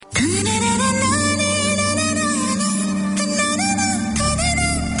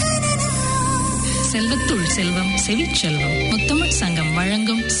முத்துள் செல்வம் செவிச்செல்வம் முத்தமிழ் சங்கம்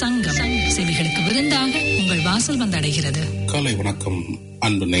வழங்கும் சங்கம் செவிகளுக்கு விருந்தாக உங்கள் வாசல் வந்தடைகிறது. காலை வணக்கம்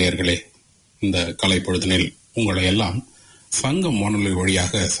அன்பு நேயர்களே. இந்த காலை பொழுதினில் உங்களை எல்லாம் சங்கம் வானொலி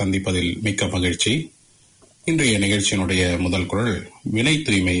வழியாக சந்திப்பதில் மிக்க மகிழ்ச்சி. இன்றைய நிகழ்ச்சியினுடைய முதல் குரல் வினை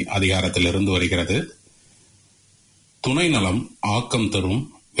தூய்மை அதிகாரத்திலிருந்து வருகிறது. துணை நலம் ஆக்கம் தரும்,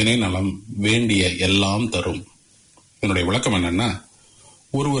 வினை நலம் வேண்டிய எல்லாம் தரும். என்னுடைய விளக்கம் என்னன்னா,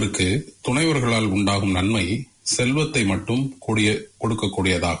 ஒருவருக்கு துணைவர்களால் உண்டாகும் நன்மை செல்வத்தை மட்டும்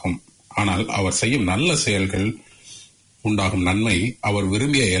கொடுக்கக்கூடியதாகும். ஆனால் அவர் செய்யும் நல்ல செயல்கள் உண்டாகும் நன்மை அவர்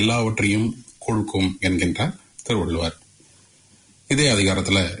விரும்பிய எல்லாவற்றையும் கொடுக்கும் என்கின்றார் திருவள்ளுவர். இதே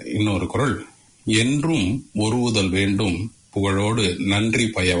அதிகாரத்துல இன்னொரு குறள், என்றும் ஒருவுதல் வேண்டும் புகழோடு நன்றி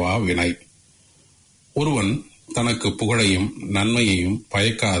பயவா வினை. ஒருவன் தனக்கு புகழையும் நன்மையையும்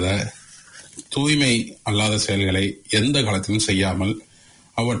பயக்காத தூய்மை அல்லாத செயல்களை எந்த காலத்திலும் செய்யாமல்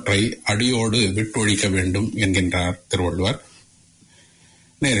அவற்றை அடியோடு விட்டொழிக்க வேண்டும் என்கின்றார் திருவள்ளுவர்.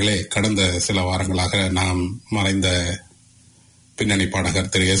 நேர்களே, கடந்த சில வாரங்களாக நாம் மறைந்த பின்னணி பாடகர்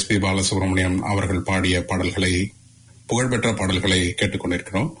திரு SP பாலசுப்ரமணியம் அவர்கள் பாடிய பாடல்களை, புகழ்பெற்ற பாடல்களை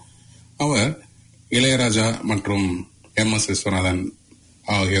கேட்டுக்கொண்டிருக்கிறோம். அவர் இளையராஜா மற்றும் MS விஸ்வநாதன்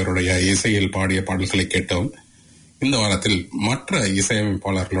ஆகியோருடைய இசையில் பாடிய பாடல்களை கேட்டோம். இந்த வாரத்தில் மற்ற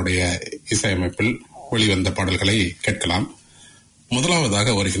இசையமைப்பாளர்களுடைய இசையமைப்பில் வெளிவந்த பாடல்களை கேட்கலாம். முதலாவதாக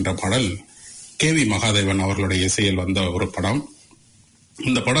வருகின்ற பாடல் KV மகாதேவன் அவர்களுடைய இசையில் வந்த ஒரு படம்.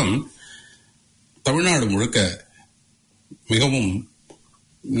 இந்த படம் தமிழ்நாடு முழுக்க மிகவும்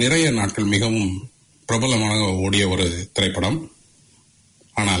நிறைய நாட்கள் மிகவும் பிரபலமாக ஓடிய ஒரு திரைப்படம்.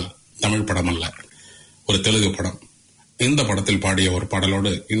 ஆனால் தமிழ் படம் அல்ல, ஒரு தெலுங்கு படம். இந்த படத்தில் பாடிய ஒரு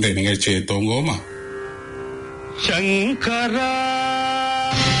பாடலோடு இன்றைய நிகழ்ச்சியை துவங்குவோமா? சங்கரா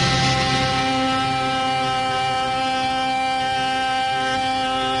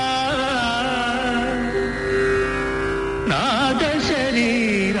நாத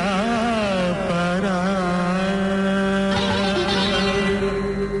சரீரா பரா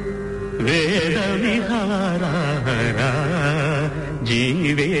வேத விஹாரா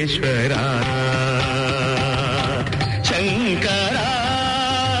ஜீவேஸ்வரா சங்கரா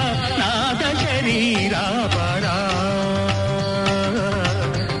நாத சரீரா பரா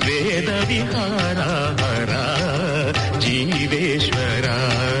வேத விஹாரா ஜீவேஸ்வரா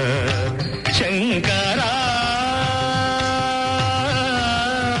சங்கரா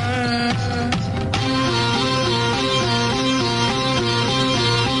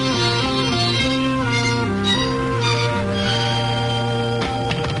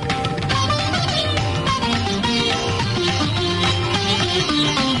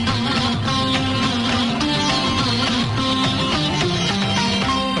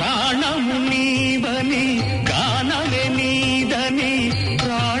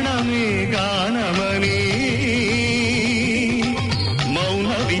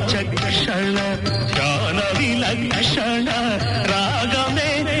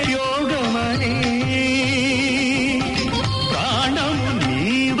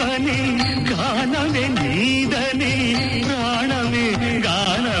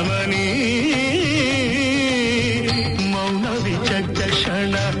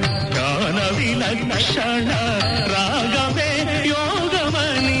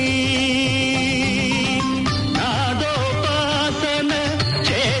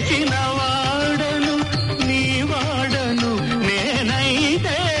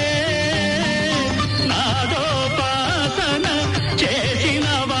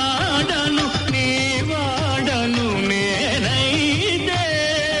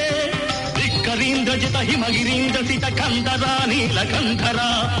కంధరా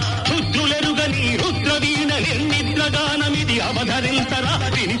రుద్రులెరుగని రుద్రవీణ నిర్నిద్రగానమిది అవధరించరా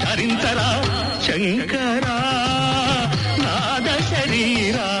విని ధరించరా శంకరా నాద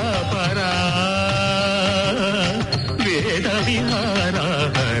శరీరా పరా వేద విహారా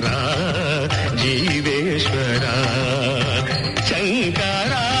జీవేశ్వరా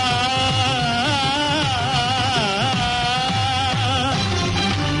శంకరా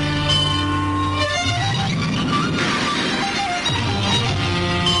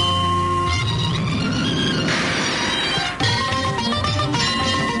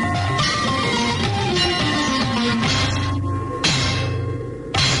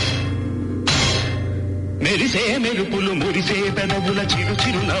మెరిసే మెరుపులు మురిసే పెదవుల చిరు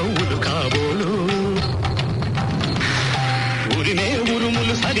చిరు నవ్వులు కాబోలు ఉరిమే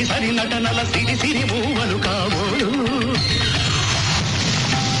ఉరుములు సరి సరి నటనల సిరి సిరి మూవలు కాబోలు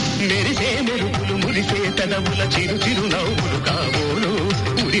మెరిసే మెరుపులు మురిసే పెదవుల చిరు చిరు నవ్వులు కాబోలు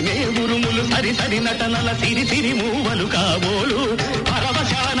ఉరిమే ఉరుములు సరి సరి నటనల సిరి సిరి మూవలు కాబోలు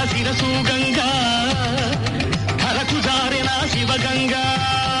పరవశాన శిరసు గంగా ధరకు జారెనా శివగంగా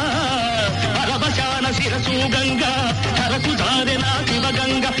పరవశాన శిరసు గంగా ధరకు జారెనా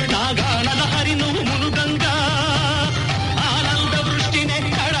శివగంగా నాగానల హరి నువ్వు మునుగంగా ఆనంద వృష్టినే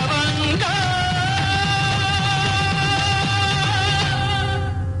కడవంగా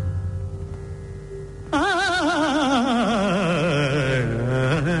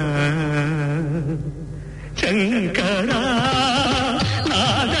శంకరా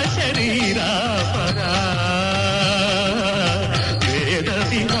నాద శరీరా పరా వేద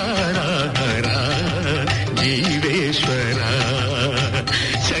విహారా జీవేశ్వర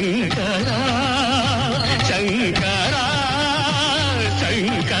శంకరా శంకరా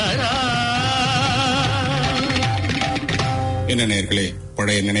శంకరా. என்ன நேயர்களே,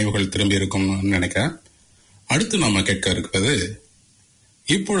 பழைய நினைவுகள் திரும்பி இருக்கும்னு நினைக்கிறேன். அடுத்து நாம கேட்க இருக்கிறது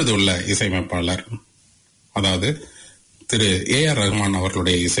இப்பொழுது உள்ள இசையமைப்பாளர், அதாவது திரு A.R. ரஹ்மான்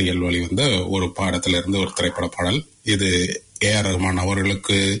அவர்களுடைய இசையில் வெளிவந்த ஒரு பாடத்திலிருந்து ஒரு திரைப்பட பாடல். இது A.R. ரஹ்மான்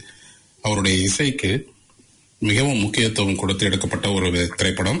அவர்களுக்கு அவருடைய இசைக்கு மிகவும் முக்கியத்துவம் கொடுத்து எடுக்கப்பட்ட ஒரு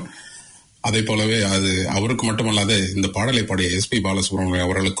திரைப்படம். அதே போலவே அது அவருக்கு மட்டுமல்லாது இந்த பாடலை பாடிய S.P. பாலசுப்ரமணியம்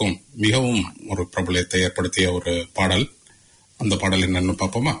அவர்களுக்கும் மிகவும் ஒரு பிரபலத்தை ஏற்படுத்திய ஒரு பாடல். அந்த பாடல் என்னன்னு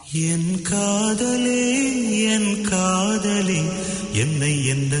பாப்போமா? என் காதலே என்னை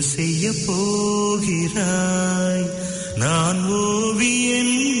என்ன செய்ய போகிறாய்? நான்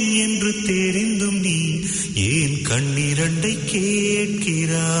ஓவியன் என்று தெரிந்தும் நீ ஏன் கண்ணிரண்டை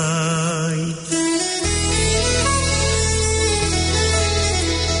கேட்கிறாய்?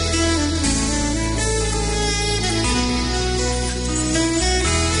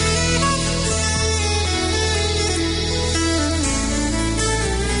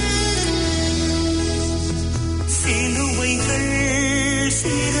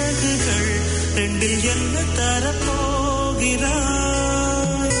 சிறகுகள் ரெண்டில் என்ன தரப்போகிறாய்?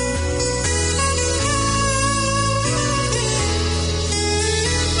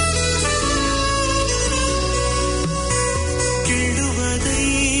 கிடுவதை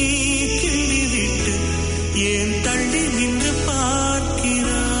கிள்ளிவிட்டு ஏன் தள்ளி நின்று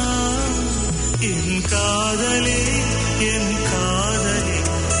பார்க்கிறாய்? என் காதலே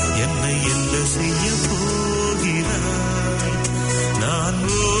என்னை என்ன செய்ய போகிறாய்? நான்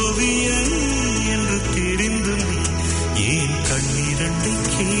ஓவியன் என்று தெரிந்து நீ ஏன் கண்ணிரண்டை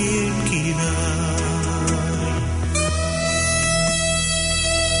கேட்கிறாய்?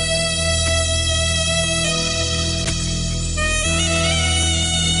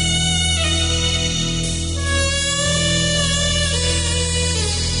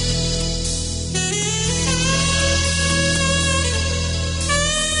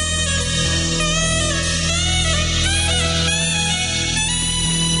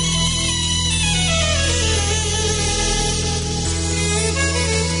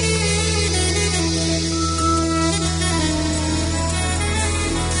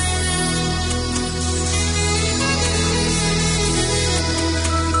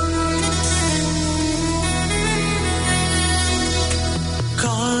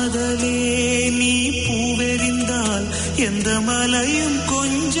 எந்த மலையும்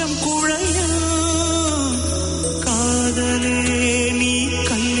கொஞ்சம் குழையும். காதலே நீ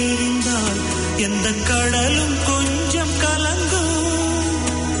கல்லெறிந்தால் எந்த கடலும் கொஞ்சம் கலங்கும்.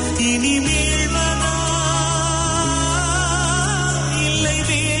 இனி வீழ்வதா இல்லை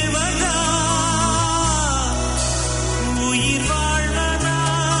வீழ்வதா, உயிர் வாழ்வதா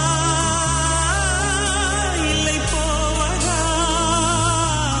இல்லை போவதா,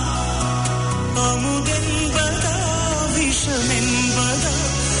 அமுதென்பதா விஷமென்பதா,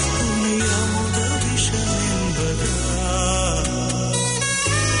 உன்னை அமுத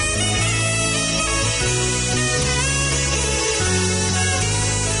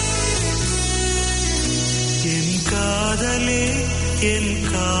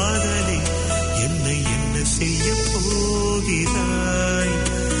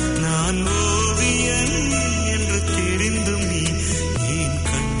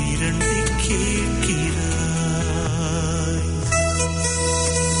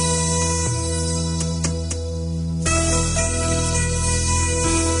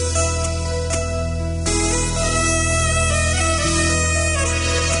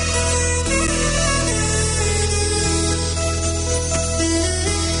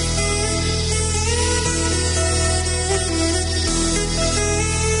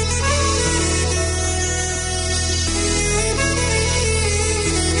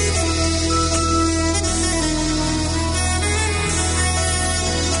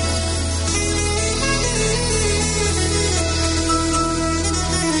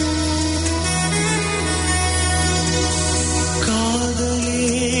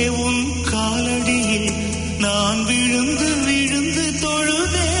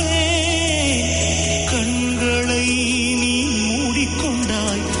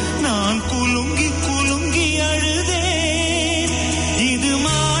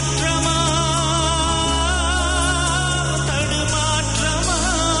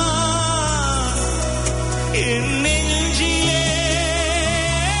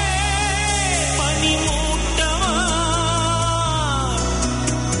பனி மூட்டமா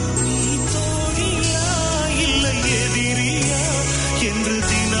நீ தோழியா இல்லை எதிரியா என்று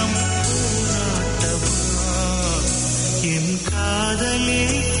தினம் போராட்டமா என் காதலே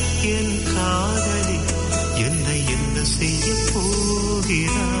என் காதலே என்னை என்ன செய்ய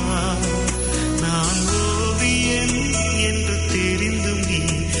போகிறாய் நான் ஓவியன் என்று தெரிந்தும் நீ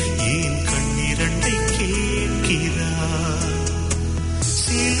ஏன் கண்ணிரண்டை கேட்கிறாய்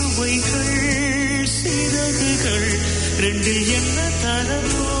சிலுவைகள் சிறகுகள் ரெண்டில் என்ன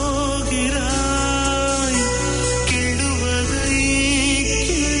தரப்போகிறாய் கெடுவதை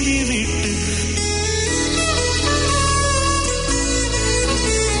கிள்ளிவிட்டு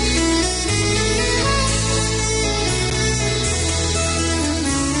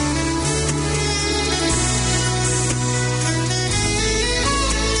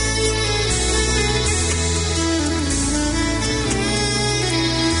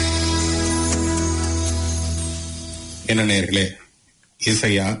என்ன நேயர்களே,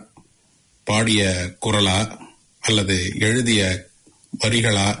 இசையா, பாடிய குரலா அல்லது எழுதிய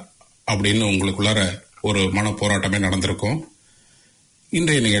வரிகளா அப்படின்னு உங்களுக்குள்ளார ஒரு மன போராட்டமே நடந்திருக்கும்.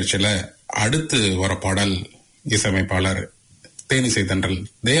 இன்றைய நிகழ்ச்சியில அடுத்து வர பாடல் இசையமைப்பாளர் தேனிசை தென்றல்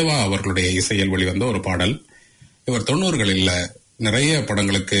தேவா அவர்களுடைய இசையில் வெளிவந்த ஒரு பாடல். இவர் 90களில் நிறைய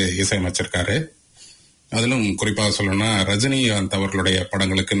படங்களுக்கு இசையமைச்சிருக்காரு. அதிலும் குறிப்பாக சொல்லணும்னா ரஜினிகாந்த் அவர்களுடைய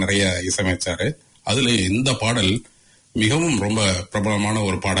படங்களுக்கு நிறைய இசையமைச்சாரு. அதுல இந்த பாடல் மிகவும் ரொம்ப பிரபலமான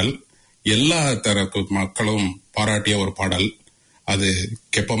ஒரு பாடல், எல்லா தரப்பு மக்களும் பாராட்டிய ஒரு பாடல். அது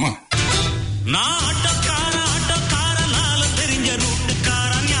கேட்போமா?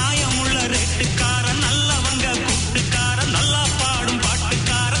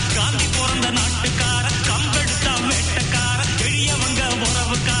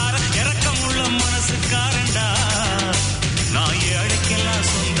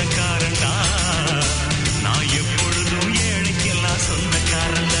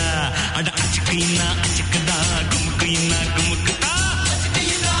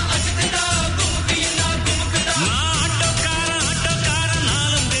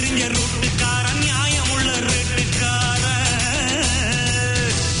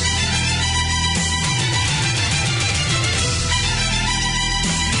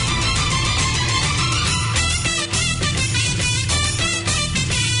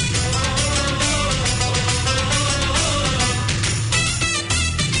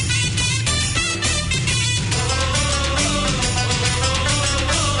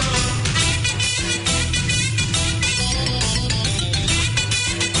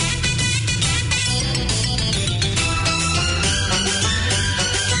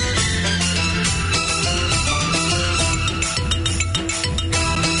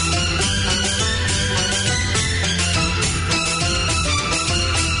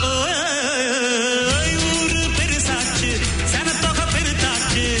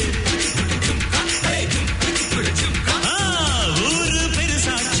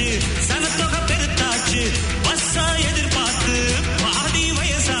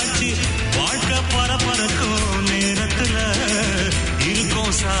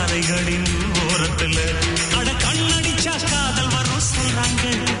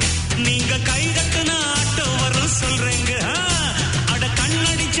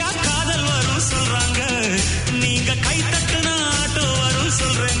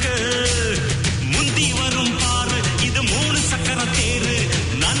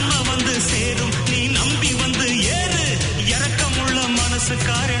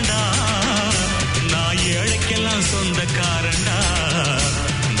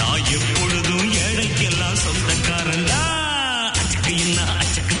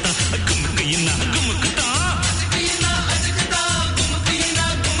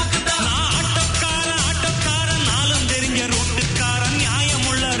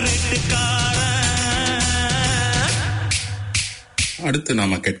 அடுத்து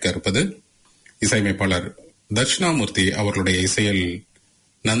நாம கேட்க இருப்பது இசையமைப்பாளர் தட்சிணாமூர்த்தி அவர்களுடைய இசையில்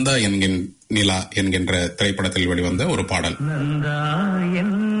நந்தா என்கின் நிலா என்கின்ற திரைப்படத்தில் வெளிவந்த ஒரு பாடல். நந்தா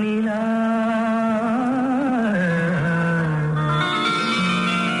என் நிலா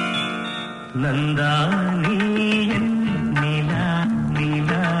நந்தா நீ என் நிலா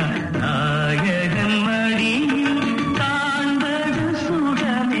நிலா நாயகன் மடி காண்பது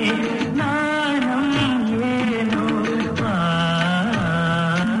சுகமே நாணம் ஏனோ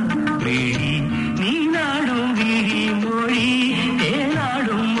விழி நீ நாடும் விழி மொழி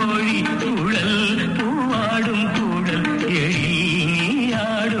தேனாடும் மொழி குழல் பூவாடும் குழல் எழி நீ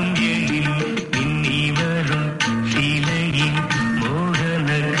ஆடும் எழில் இன்னி வரும் சிலையின் மோகன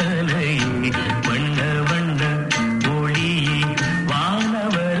கலையை வண்ணவன்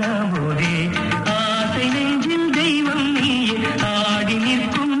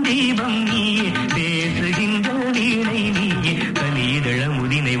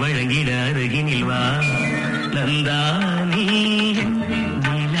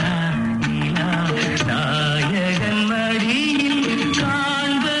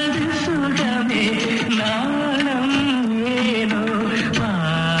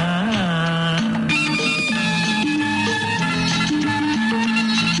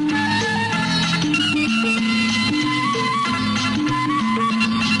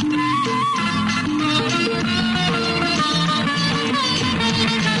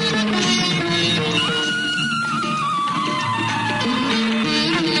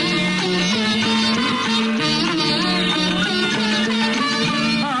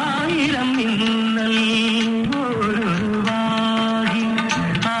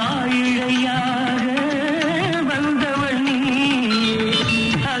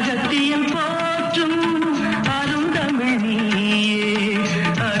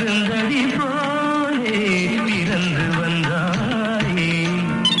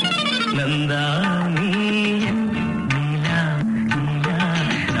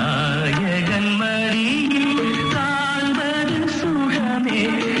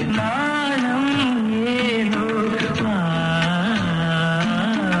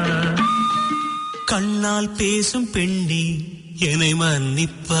பேசும் பெண்ணே என்னை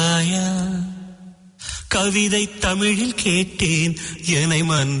மன்னிப்பாயா? கவிதை தமிழில் கேட்டேன் என்னை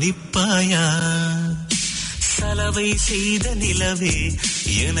மன்னிப்பாயா? சலவை செய்த நிலவே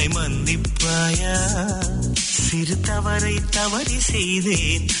என்னை மன்னிப்பாயா? சிறு தவறை தவறி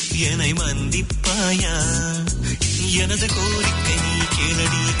செய்தேன் என்னை மன்னிப்பாயா? எனது கோரிக்கை நீ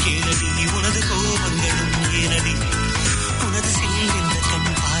கேளடி கேளடி, உனது கோபங்களும் ஏனடி? உனது செல்கின்ற கண்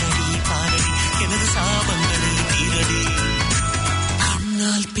பாரடி பாரடி, எனது சாபங்களை தீரடி.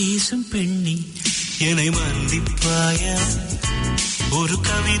 கண்ணால் பேசும் பெண்ணி என்னை மன்னிப்பாயா? ஒரு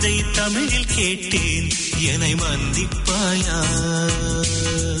கவிதை தமிழில் கேட்டேன் என்னை மன்னிப்பாயா?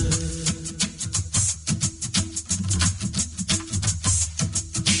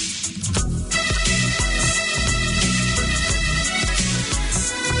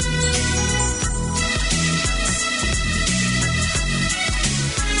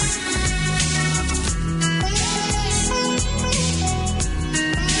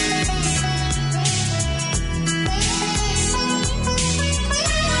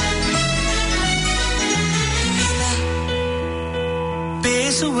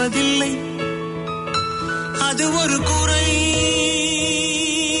 பேசுவதில்லை அது ஒரு குறை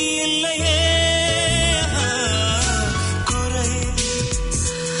இல்லையே, குறை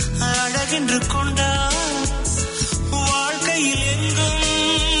அழகென்று கொண்டால் வாழ்க்கையில் எங்கும்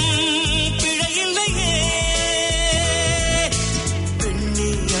பிழையில்லையே.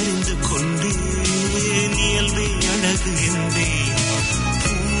 பெண்ணை அறிந்து கொண்டே இயல்பை அழகு என்றே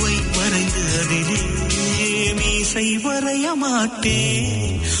பூவை வரைந்து அதிலே மீசை வரைய மாட்டேன்.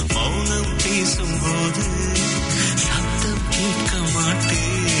 மௌனம் பேசும்போது சத்தம் கேட்க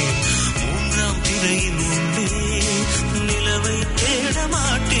மாட்டேன். மூன்றாம் திரையின் உள்ளே நிலவை தேட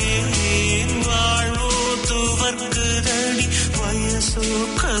மாட்டேன். வாழ்வோ துவர்க்குதடி, வயசோ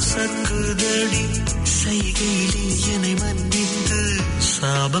கசக்குதடி. செய்கையிலே என்னை மன்னித்து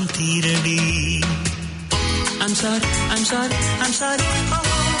சாபம் தீரடி. I'm sorry, I'm sorry, I'm sorry, oh,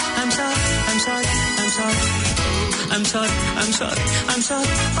 I'm sorry, I'm sorry, I'm sorry, oh, I'm sorry, I'm sorry, I'm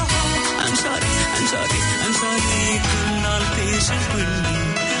sorry, oh, I'm sorry, I'm sorry, I'm sorry. கண்ணால் பேசும் பெண்ணே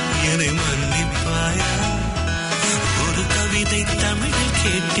என்னை மன்னிப்பாயா? ஒரு கவிதை தமிழில்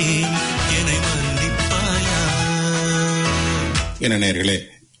கேட்டேன் என்னை மன்னிப்பாயா? என நேயர்களே,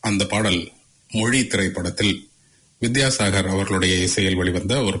 அந்த பாடல் மொழி திரைப்படத்தில் வித்யாசாகர் அவர்களுடைய இசையில்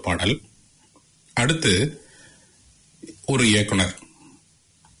வெளிவந்த ஒரு பாடல். அடுத்து ஒரு இயக்குனர்,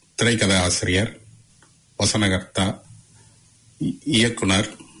 திரைக்கதை ஆசிரியர், வசனகர்த்தா, இயக்குனர்,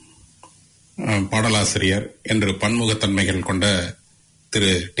 பாடலாசிரியர் என்று பன்முகத்தன்மைகள் கொண்ட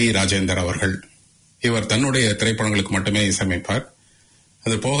திரு டி ராஜேந்தர் அவர்கள். இவர் தன்னுடைய திரைப்படங்களுக்கு மட்டுமே இசையமைப்பார்.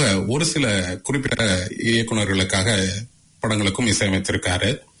 அது போக ஒரு சில குறிப்பிட்ட இயக்குநர்களுக்காக படங்களுக்கும்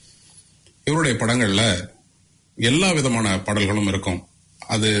இசையமைத்திருக்காரு. இவருடைய படங்கள்ல எல்லா விதமான பாடல்களும் இருக்கும்.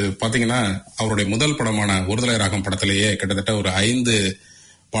 அது பாத்தீங்கன்னா அவருடைய முதல் படமான ஒருதலை ராகம் படத்திலேயே கிட்டத்தட்ட ஒரு 5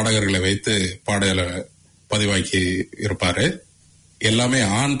 பாடகர்களை வைத்து பாடல பதிவாக்கி இருப்பாரு. எல்லாமே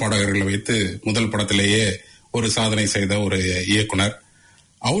ஆண் பாடகர்களை வைத்து முதல் படத்திலேயே ஒரு சாதனை செய்த ஒரு இயக்குனர்.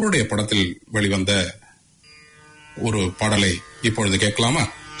 அவருடைய படத்தில் வெளிவந்த ஒரு பாடலை இப்பொழுது கேட்கலாமா?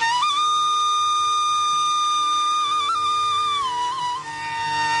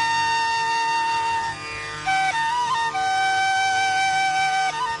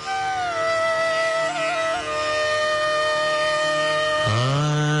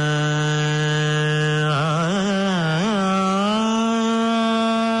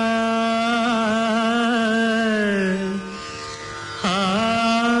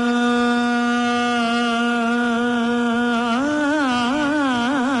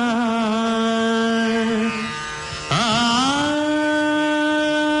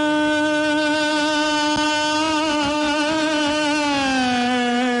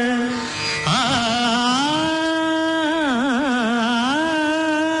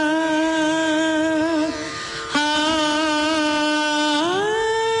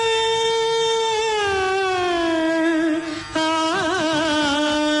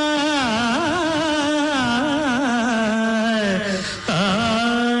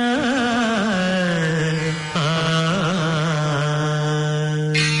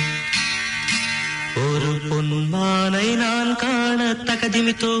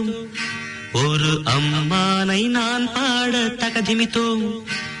 தகதிமித்தோம், ஒரு அம்மானை நான் பாட தகதிமித்தோம்.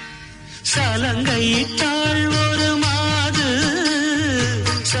 சலங்கையிட்டாள் ஒரு மாது,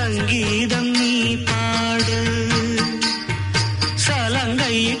 சங்கீதம் நீ பாடு.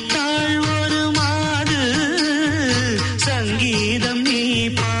 சலங்கையிட்டாள் ஒரு மாது, சங்கீதம் நீ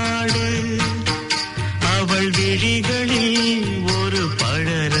பாடு. அவள் விழிகளில் ஒரு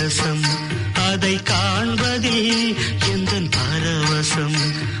பழரசம், அதை காண்பது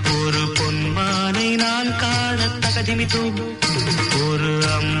தகதிமித்தோம் ஒரு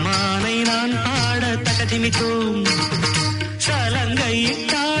அம்மானை நான் பாட தகதிமித்தோம்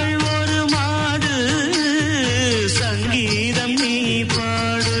சலங்கையிட்டாள் ஒரு மாது சங்கீதம் நீ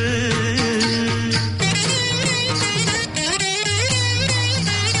பாடு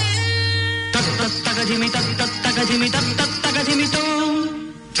தகதிமி தகதிமி தகதிமித்தோம்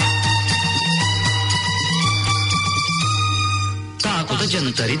தாக்குத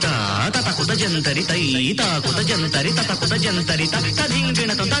ஜந்தரிதா ததகுத ஜந்தரிதை தாக்குத ஜந்தரி ததகுத ஜந்தரித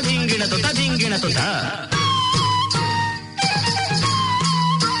ததிங்கிணது ததிங்கிணது ததிங்கிணது த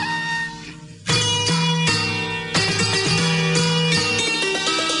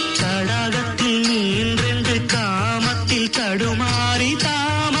தடாகத்தில் நீன்றென்று காமத்தில் தடுமாறி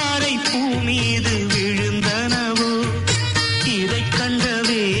தாமரை பூ மீது விழுந்தனவோ இதை கண்ட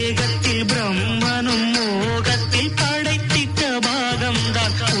வேகத்தில் பிரம்மனும் மோகத்தில் படைத்திட்ட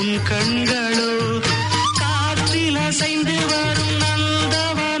பாகம்தான் உன் கண்களோ காற்றில் அசைந்து வரும்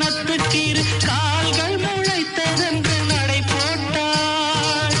நந்தவனத்துக்கீரு கால்கள் முளைத்ததென்று நடை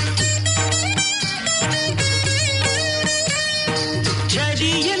போட்டாள்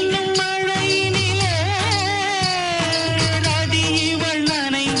ஜதி என்னும் மழையினிலே ரதி இவள்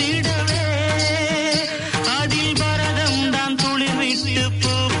நனைந்திடவே அதில் பரதம் தான் துளிர்விட்டு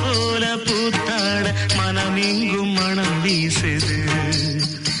பூ போல பூத்தாட மனமெங்கும் மனம் வீசுது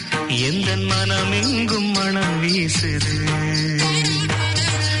எந்தன் மனமெங்கும் மனம் வீசுது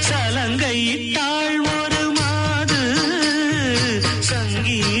சலங்கையிட்டாள் ஒரு மாது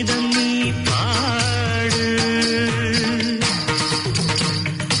சங்கீதம் நீ பாடு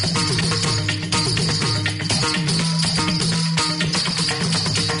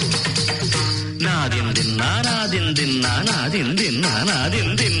நாதின் தின்னா நாதின் தின்னா நாதின் தின்னா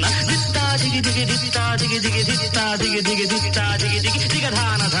நாதின் தின்னா தித்தா திகி திகி தித்தா திகி திகி தித்தா திகி திகி தித்தா திகி திகி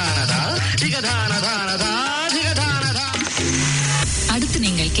திகதான தானதா திகதான தானதா திகதான தா. அடுத்து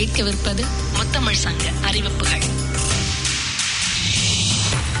நீங்கள் கேட்கவிருப்பது முத்தமிழ் சங்க அறிவிப்புகள்.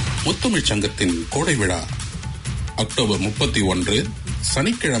 முத்தமிழ் சங்கத்தின் கோடை விழா அக்டோபர் 31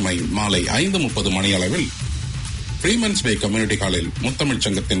 சனிக்கிழமை மாலை 5:30 மணியளவில் ஃப்ரீமன்ஸ் பே கம்யூனிட்டி ஹாலில் முத்தமிழ்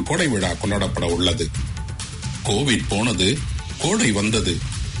சங்கத்தின் கோடை விழா கொண்டாடப்பட உள்ளது. கோவிட் போனது, கோடை வந்தது,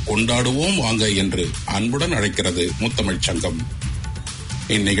 கொண்டாடுவோம் வாங்க என்று அன்புடன் அழைக்கிறது முத்தமிழ் சங்கம்.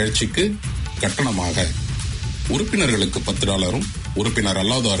 இந்நிகழ்ச்சிக்கு கட்டணமாக உறுப்பினர்களுக்கு $10, உறுப்பினர்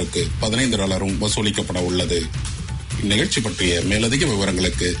அல்லாதாருக்கு $15 வசூலிக்கப்பட உள்ளது. இந்நிகழ்ச்சி பற்றிய மேலதிக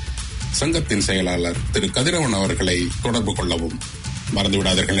விவரங்களுக்கு சங்கத்தின் செயலாளர் திரு கதிரவன் அவர்களை தொடர்பு கொள்ளவும்.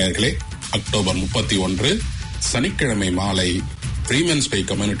 மறந்துவிடாதீர்கள் நேயர்களே, அக்டோபர் 31 சனிக்கிழமை மாலை ஃப்ரீமன்ஸ் பே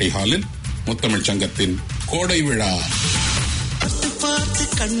கம்யூனிட்டி ஹாலில் முத்தமிழ் சங்கத்தின் கோடை விழா. பார்த்து பார்த்து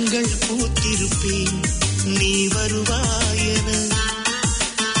கண்கள் பூத்திருப்பேன் நீ வருவாயன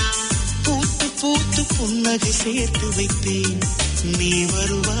பூத்து பூத்து புன்னகை சேர்த்து வைப்பேன் நீ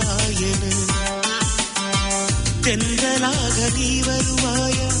வருவாயன தென்றலாக நீ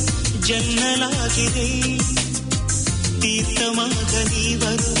வருவாயா ஜன்னலாகிறேன் தீர்த்தமாக நீ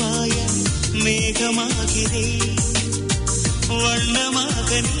வருவாயா மேகமாகிறேன் வண்ணமாக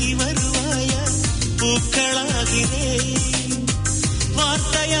நீ வருவாயா பூக்களாகிறேன்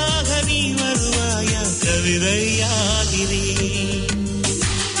வார்த்தையாக நீ வருவாயா கவிதையாகிறேன்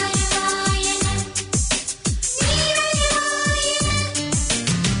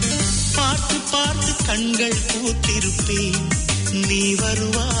பார்த்து பார்த்து கண்கள் பூத்திருப்பேன் நீ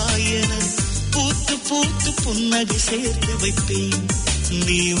வருவாயன பூத்து பூத்து புன்னகை சேர்த்து வைப்பேன்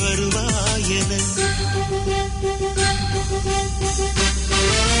நீ வருவாயன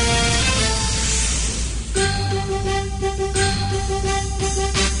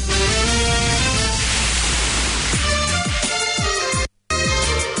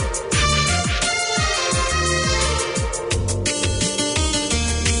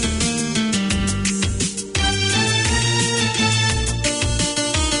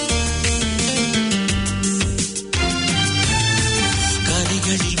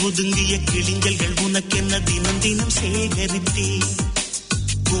ஒதுங்கிய கிளிஞ்சல்கள் உனக்கென்ன தினம் தினம் சேகரித்தேன்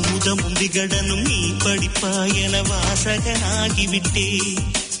குமுதமும் விகடனும் நீ படிப்பாயன வாசகனாகிவிட்டேன்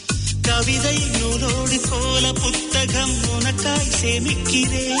கவிதை நூலோடு கோல புத்தகம் உனக்காய்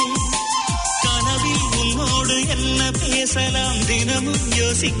சேமிக்கிறேன் கனவில் உன்னோடு என்ன பேசலாம் தினமும்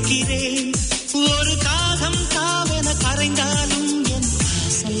யோசிக்கிறேன் ஒரு காகம் காவென கரைந்தாலும் என்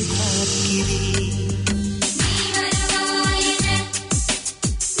ஆசை பார்க்கிறேன்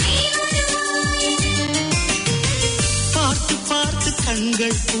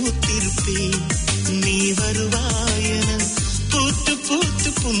கண்கள் பூத்திருப்பேன் நீ வருவாயன பூத்து பூத்து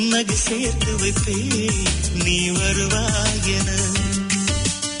புன்னகை சேர்த்து வைப்பேன் நீ வருவாயன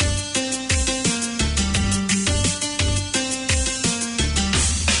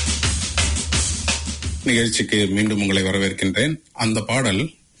நிகழ்ச்சிக்கு மீண்டும் உங்களை வரவேற்கின்றேன். அந்த பாடல்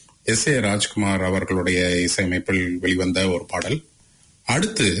S.A. ராஜ்குமார் அவர்களுடைய இசையமைப்பில் வெளிவந்த ஒரு பாடல்.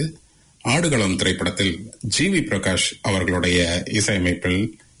 அடுத்து ஆடுகளம் திரைப்படத்தில் G.V. பிரகாஷ் அவர்களுடைய இசையமைப்பில்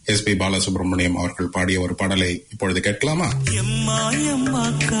S.P. பாலசுப்ரமணியம் அவர்கள் பாடிய ஒரு பாடலை இப்பொழுது கேட்கலாமா? எம்மா எம்மா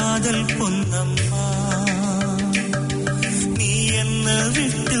காதல் பொன்னம்மா, நீ என்ன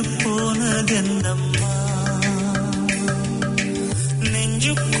விட்டு போனதென்னம்மா,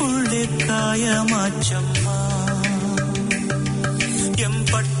 நெஞ்சுக்குள்ளே காயமாச்சம்மா, எம்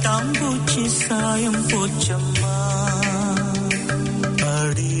பட்டாம்பூச்சி சாயம் போச்சம்மா,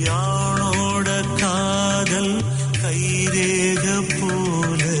 அடியானோட காதல் கைரேக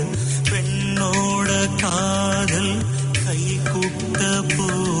போல, பெண்ணோட காதல் கை கூட்ட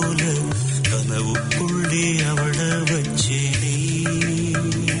போல, கனவுக்குள்ளே அவள வச்சேனே,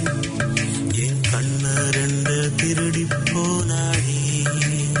 என் கண்ண ரெண்டு திருடி போனாடே,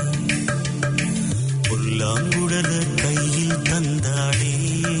 புல்லாங்குடல கையில் தந்தாடே,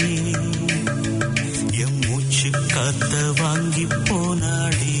 என் மூச்சு காத்த வாங்கி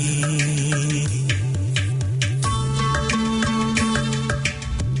போனாடே.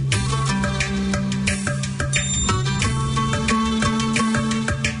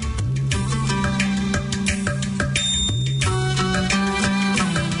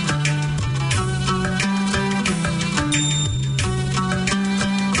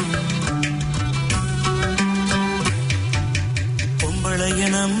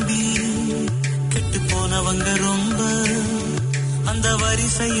 நம்பி கெட்டு போனவங்க ரொம்ப, அந்த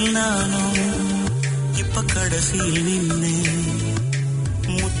வரிசையில் நானும் இப்ப கடைசியில் நின்று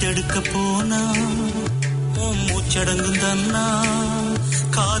முத்தெடுக்க போனா உன் மூச்சடங்கும் தன்னா,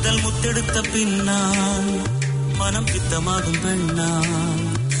 காதல் முத்தெடுத்த பின்னால் மனம் பித்தமாகும் பெண்ணா,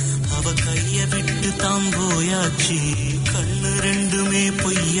 அவ கைய விட்டு தாம் போயாச்சு, கண்ணு ரெண்டுமே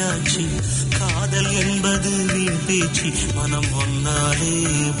பொய்யாச்சு, காதல் என்பது வீண் பேச்சு, மனம் ஒன்னாலே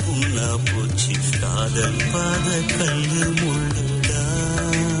புண்ணா போச்சு, காதல் பாத கல்லு முள்ளுடா,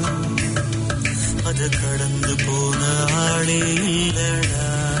 அத கடந்து போன ஆளே இல்லடா,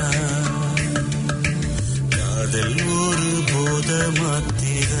 காதல் ஒரு போத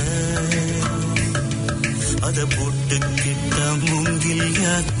மாத்திர, அத போட்டுக்கிட்ட மூங்கில்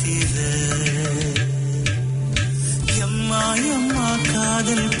யாத்திர, எம்மா எம்மா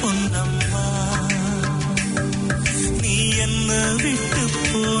காதல் பொன்னம்மா, நீ என்ன விட்டு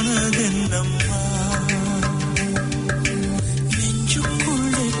போனதென்னம்மா,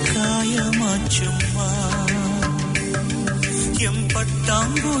 நெஞ்சுக்குள்ளே காயமாச்சும்மா, எம்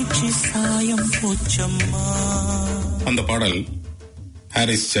பட்டாம்பூச்சி சாயம் போச்சம்மா. அந்த பாடல்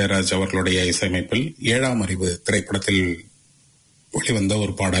ஹாரிஸ் ஜெயராஜ் அவர்களுடைய இசையமைப்பில் 7ஆம் அறிவு திரைப்படத்தில் வெளிவந்த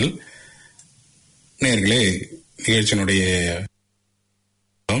ஒரு பாடல். நேயர்களே, நிகழ்ச்சியினுடைய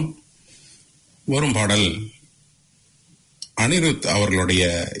வரும் பாடல் அனிருத் அவர்களுடைய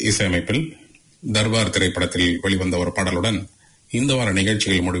இசையமைப்பில் தர்பார் திரைப்படத்தில் வெளிவந்த ஒரு பாடலுடன் இந்த வார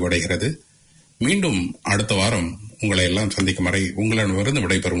நிகழ்ச்சிகள் முடிவடைகிறது. மீண்டும் அடுத்த வாரம் உங்களை எல்லாம் சந்திக்கும் வரை உங்களிடமிருந்து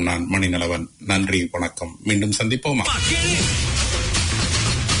விடைபெறும் நான் மணிநலவன். நன்றி, வணக்கம். மீண்டும் சந்திப்போமா?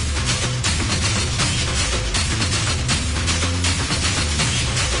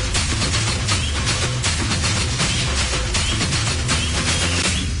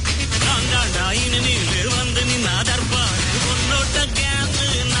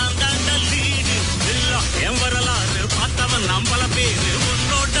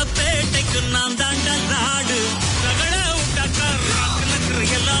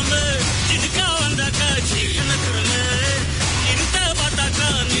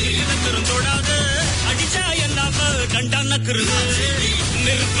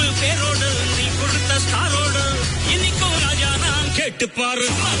 நெருப்பு பேரோடு நீ கொடுத்த ஸ்டாரோடு இன்னைக்கும் ராஜா நான் கேட்டு பாரு,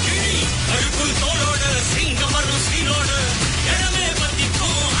 அழுக்குள் தோளோடு சிங்கம் வரும் சீரோடு இடமே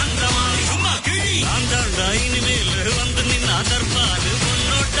பத்திக்கும் அந்த மாதிரி சும்மா கிழி, நான் தாண்டா இனிமேல் வந்து நின்னா தற்பாரு,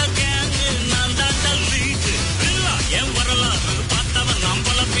 உன்னோட்ட கேங்கு நான் தாண்டா லீட்டு, என் வரலாறு பார்த்தவன் நாம்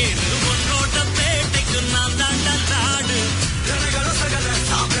பல பேரு, உன்னோட்ட பேட்டைக்கு நான் தாண்டா நாடு,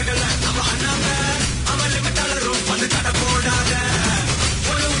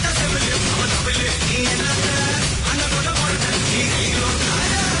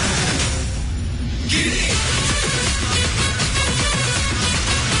 Giddy!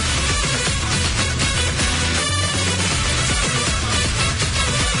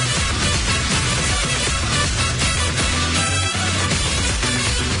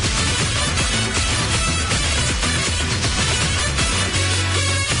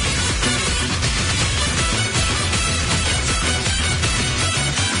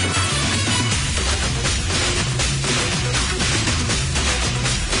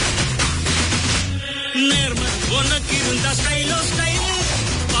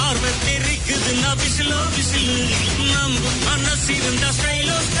 விசிலோ விசிலு நம்ம மனசு இருந்த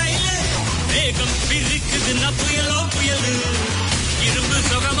ஸ்டைலோ ஸ்டைலு வேகம் பிரிக்குதுன்னா புயலோ புயலு இரும்பு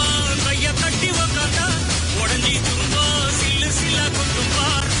சுகமா கைய தட்டி உக்காந்தா உடஞ்சி தும்பா சில்லு சில்லா கொண்டும்பா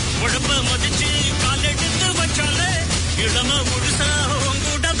உடம்ப மதிச்சு கால் எடுத்து வச்சாலே இடம முழுசா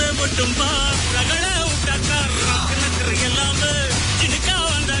உங்கூடத மட்டும்பா ரகள விட்டாக்கா ராக்கு நக்கரு எல்லாமே சினுக்கா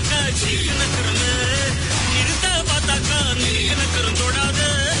வந்தாக்கா சீக்கு நக்கருமே நிறுத்த பார்த்தாக்கா நிறுக்க நக்கரும் தொடாது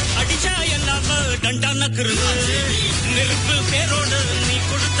அடிச்சா எல்லாம டண்டா நக்கருமே நெருப்பு பேரோடு நீ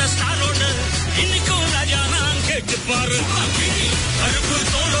கொடுத்த ஸ்டாரோடு இன்னைக்கும் ராஜா நான் கேட்டு பாரு கருப்பு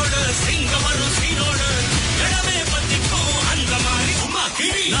தோளோடு சிங்கம் வரும் சீனோடு இடமே பத்திக்கும் அந்த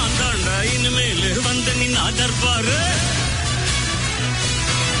மாதிரி நான் தாண்டா இனிமேல் வந்து நின்னா தர்பாரு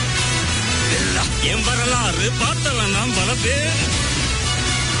என் வரலாறு பார்த்தல நாம் பல பேர்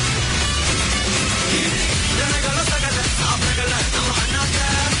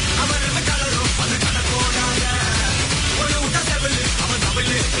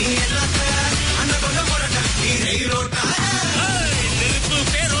நெருப்பு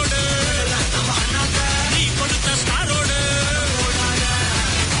பேரோடு நீ கொடுத்த ஸ்டாரோடு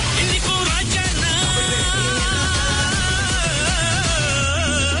இன்னைக்கும் ராஜா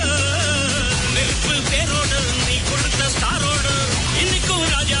நெருப்பு பேரோடு நீ கொடுத்த ஸ்டாரோடு இன்னைக்கும்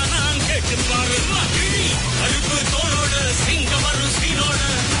ராஜா நான் கேட்டு பாரு கருப்பு தோளோடு சிங்கம் வரும் சீனோடு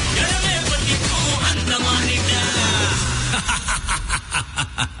இடமே பத்திக்கும் அந்த மாநில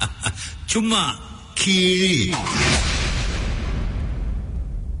சும்மா கீழ்